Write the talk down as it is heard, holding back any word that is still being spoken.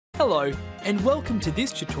Hello and welcome to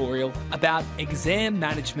this tutorial about exam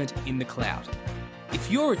management in the cloud.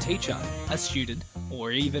 If you're a teacher, a student,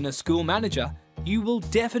 or even a school manager, you will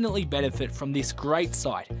definitely benefit from this great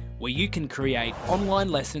site where you can create online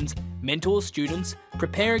lessons, mentor students,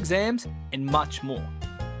 prepare exams, and much more.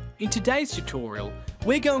 In today's tutorial,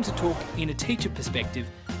 we're going to talk in a teacher perspective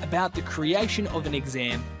about the creation of an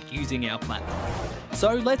exam using our platform.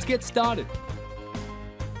 So let's get started.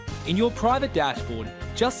 In your private dashboard,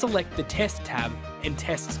 just select the Test tab and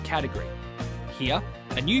Tests category. Here,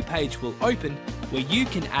 a new page will open where you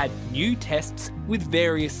can add new tests with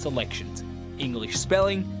various selections: English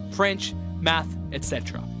spelling, French, math,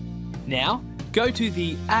 etc. Now, go to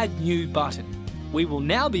the Add New button. We will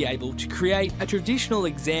now be able to create a traditional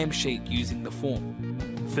exam sheet using the form.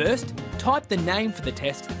 First, type the name for the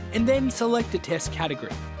test and then select a test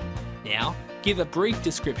category. Now, give a brief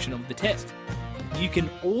description of the test. You can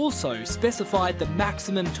also specify the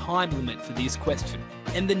maximum time limit for this question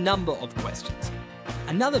and the number of questions.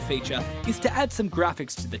 Another feature is to add some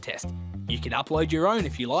graphics to the test. You can upload your own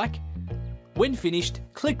if you like. When finished,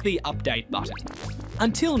 click the Update button.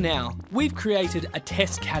 Until now, we've created a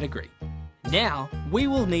test category. Now, we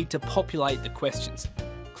will need to populate the questions.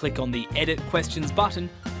 Click on the Edit Questions button,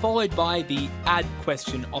 followed by the Add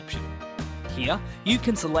Question option. Here, you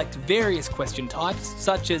can select various question types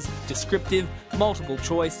such as descriptive, multiple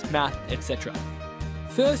choice, math, etc.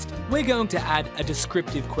 First, we're going to add a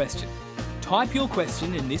descriptive question. Type your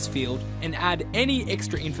question in this field and add any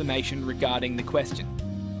extra information regarding the question.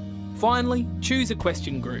 Finally, choose a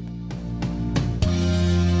question group.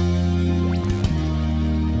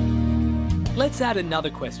 Let's add another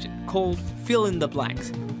question called Fill in the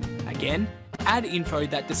Blanks. Again, add info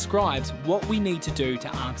that describes what we need to do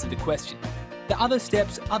to answer the question. The other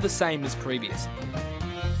steps are the same as previous.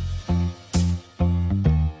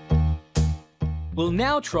 We'll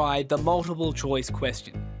now try the multiple choice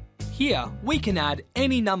question. Here, we can add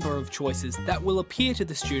any number of choices that will appear to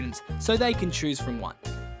the students so they can choose from one.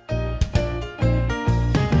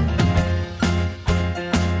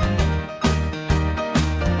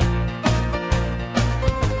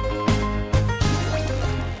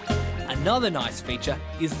 Another nice feature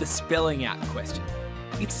is the spelling out question.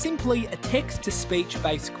 It's simply a text-to-speech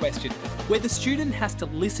based question where the student has to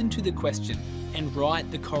listen to the question and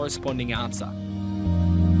write the corresponding answer.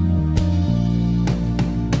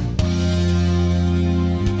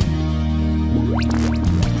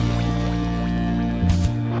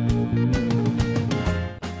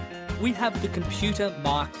 We have the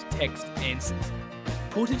computer-marked text answers.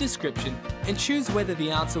 Put a description and choose whether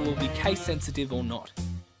the answer will be case-sensitive or not.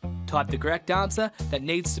 Type the correct answer that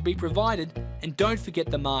needs to be provided and don't forget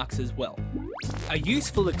the marks as well. A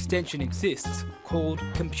useful extension exists called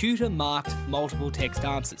Computer Marked Multiple Text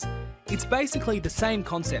Answers. It's basically the same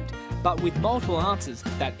concept but with multiple answers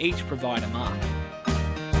that each provide a mark.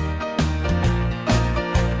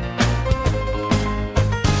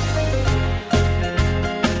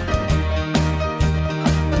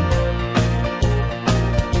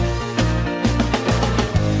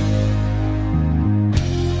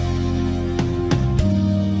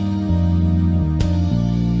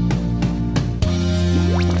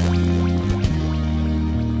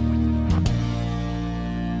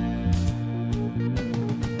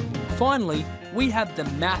 Finally, we have the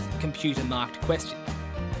math computer marked question.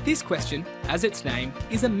 This question, as its name,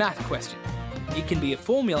 is a math question. It can be a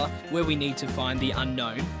formula where we need to find the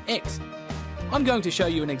unknown x. I'm going to show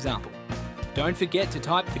you an example. Don't forget to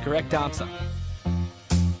type the correct answer.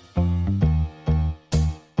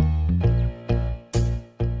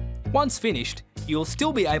 Once finished, you'll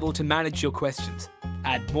still be able to manage your questions,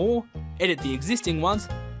 add more, edit the existing ones,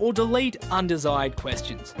 or delete undesired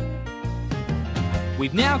questions.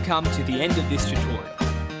 We've now come to the end of this tutorial.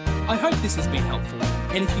 I hope this has been helpful,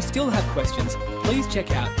 and if you still have questions, please check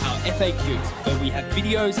out our FAQs where we have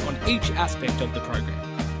videos on each aspect of the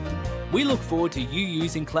program. We look forward to you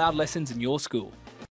using cloud lessons in your school.